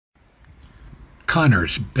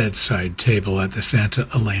Connor's bedside table at the Santa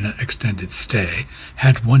Elena extended stay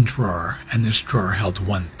had one drawer, and this drawer held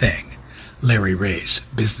one thing: Larry Ray's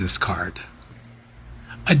business card.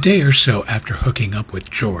 A day or so after hooking up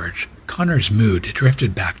with George, Connor's mood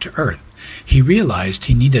drifted back to earth. He realized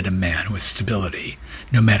he needed a man with stability,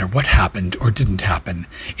 no matter what happened or didn't happen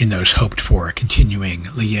in those hoped-for continuing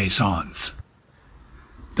liaisons.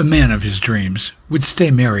 The man of his dreams would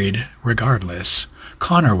stay married regardless.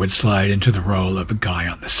 Connor would slide into the role of a guy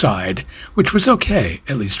on the side, which was okay,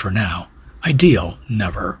 at least for now. Ideal,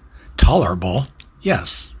 never. Tolerable,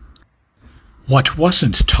 yes. What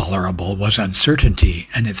wasn't tolerable was uncertainty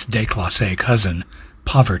and its déclassé cousin,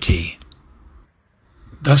 poverty.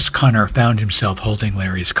 Thus Connor found himself holding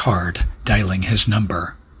Larry's card, dialing his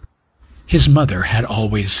number. His mother had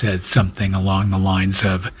always said something along the lines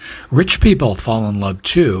of, "Rich people fall in love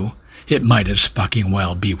too. It might as fucking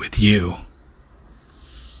well be with you."